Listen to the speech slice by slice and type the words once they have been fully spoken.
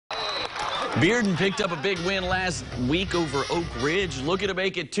Bearden picked up a big win last week over Oak Ridge, looking to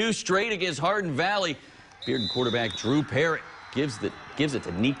make it 2 straight against Hardin Valley. Bearden quarterback Drew Parrott gives it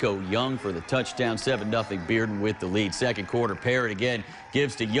to Nico Young for the touchdown. 7-0 Bearden with the lead. Second quarter, Parrott again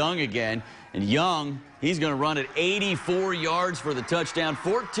gives to Young again. And Young, he's going to run it 84 yards for the touchdown.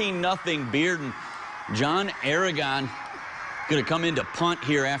 14-0 Bearden. John Aragon going to come in to punt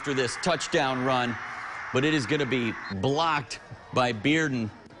here after this touchdown run, but it is going to be blocked by Bearden.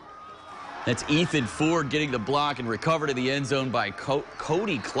 That's Ethan Ford getting the block and recovered to the end zone by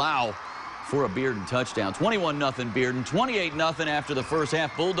Cody Clow for a Bearden touchdown. 21-0 Bearden, 28-0 after the first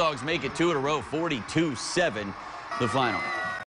half. Bulldogs make it 2 in a row, 42-7 the final.